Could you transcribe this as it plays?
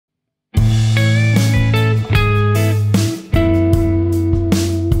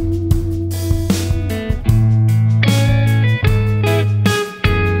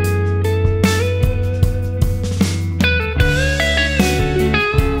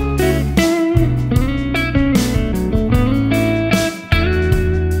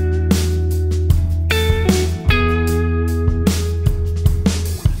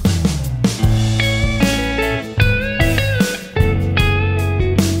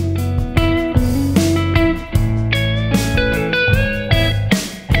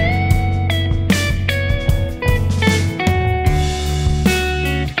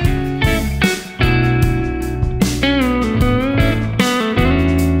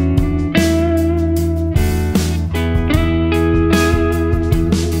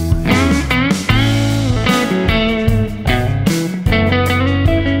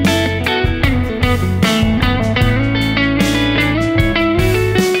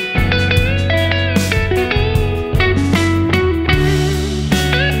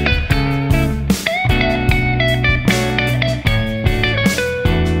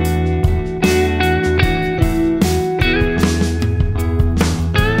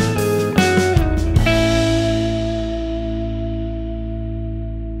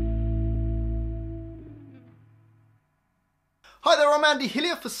Andy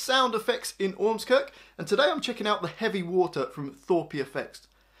Hillier for Sound Effects in Ormskirk, and today I'm checking out the Heavy Water from Thorpy Effects.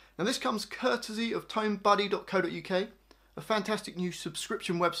 Now this comes courtesy of tonebuddy.co.uk, a fantastic new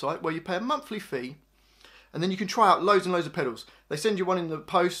subscription website where you pay a monthly fee and then you can try out loads and loads of pedals. They send you one in the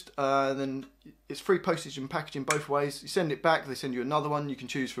post, and then it's free postage and packaging both ways. You send it back, they send you another one. You can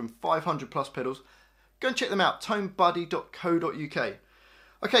choose from 500 plus pedals. Go and check them out, tonebuddy.co.uk.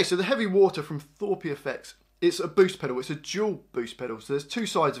 Okay, so the Heavy Water from Thorpy Effects. It's a boost pedal, it's a dual boost pedal. So there's two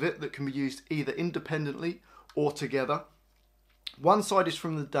sides of it that can be used either independently or together. One side is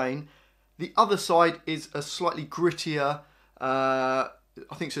from the Dane, the other side is a slightly grittier, I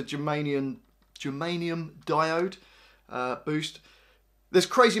think it's a Germanium Diode boost. There's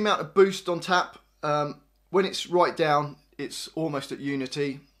crazy amount of boost on tap. When it's right down, it's almost at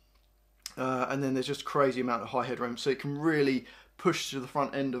unity. And then there's just crazy amount of high headroom, so it can really push to the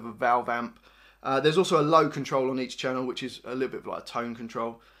front end of a valve amp. There's also a low control on each channel, which is a little bit like a tone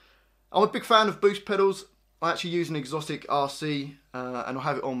control. I'm a big fan of boost pedals. I actually use an exotic RC and I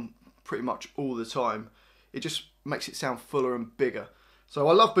have it on pretty much all the time. It just makes it sound fuller and bigger. So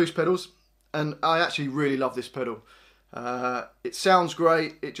I love boost pedals, and I actually really love this pedal. It sounds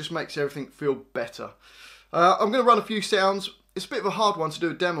great, it just makes everything feel better. I'm going to run a few sounds. It's a bit of a hard one to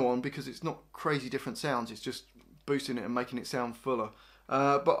do a demo on because it's not crazy different sounds, it's just boosting it and making it sound fuller.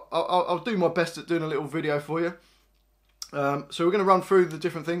 But I'll do my best at doing a little video for you. So we're going to run through the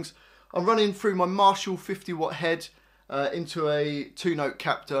different things. I'm running through my Marshall 50 watt head into a 2-note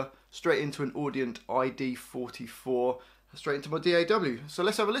captor, straight into an Audient ID44, straight into my DAW. So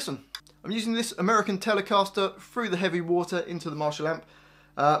let's have a listen. I'm using this American Telecaster through the Heavy Water into the Marshall amp.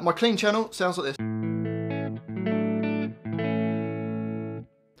 My clean channel sounds like this. And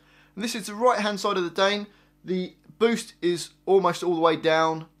this is the right hand side of the Dane. The boost is almost all the way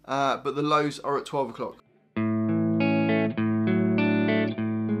down, but the lows are at 12 o'clock.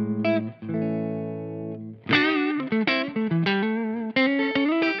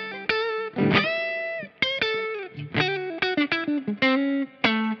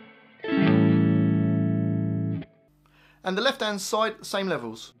 And the left hand side, same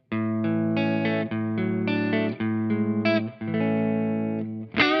levels.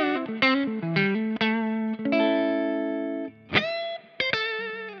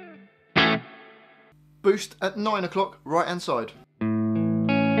 Boost at 9 o'clock, right hand side.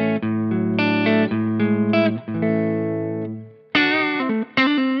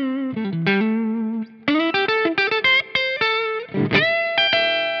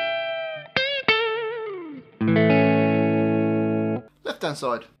 Left hand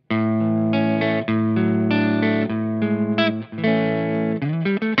side.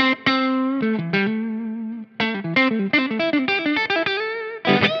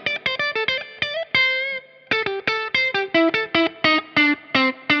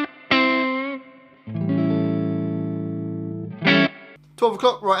 $12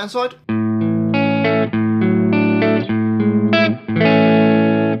 o'clock, right hand side.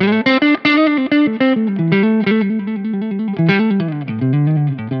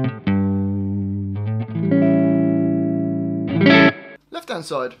 Left hand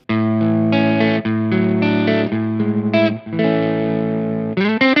side.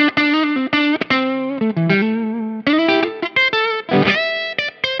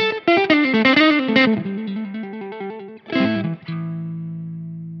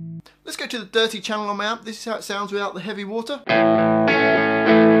 Let's go to the dirty channel on my amp. This is how it sounds without the Heavy Water.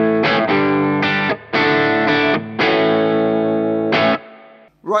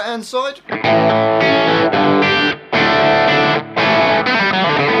 Right hand side.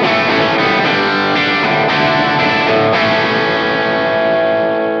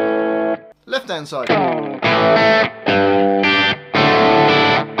 Left hand side.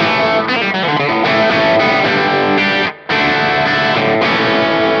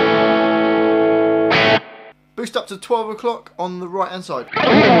 Boost up to 12 o'clock on the right hand side.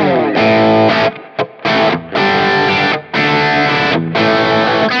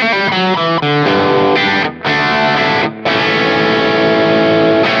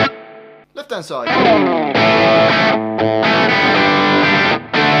 Left hand side.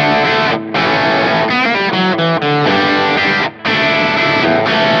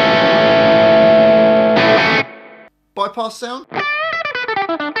 Bypass sound.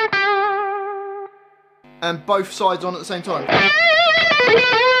 And both sides on at the same time.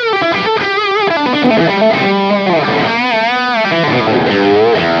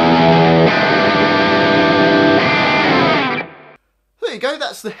 There you go,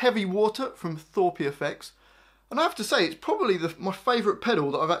 that's the Heavy Water from Thorpy Effects. And I have to say, it's probably my favourite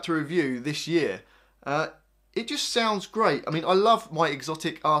pedal that I've had to review this year. it just sounds great. I mean, I love my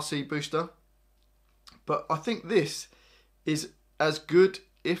exotic RC booster, but I think this is as good,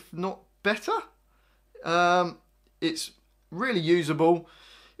 if not better. It's really usable.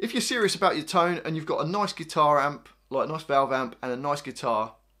 If you're serious about your tone and you've got a nice guitar amp, like a nice valve amp and a nice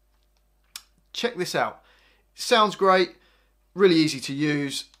guitar, check this out. It sounds great, really easy to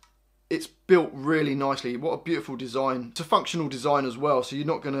use. It's built really nicely. What a beautiful design. It's a functional design as well, so you're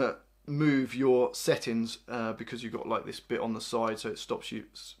not going to move your settings because you've got like this bit on the side, so it stops you,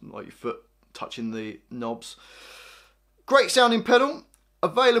 like your foot touching the knobs. Great sounding pedal,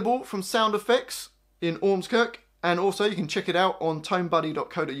 available from Sound Effects in Ormskirk, and also you can check it out on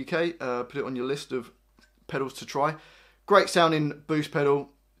tonebuddy.co.uk. Put it on your list of pedals to try. Great sounding boost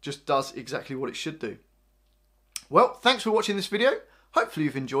pedal, just does exactly what it should do. Well, thanks for watching this video. Hopefully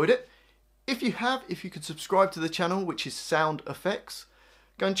you've enjoyed it. If you have, if you could subscribe to the channel, which is Sound Effects,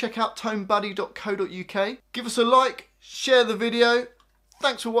 go and check out tonebuddy.co.uk. Give us a like, share the video.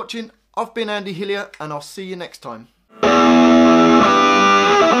 Thanks for watching. I've been Andy Hillier, and I'll see you next time.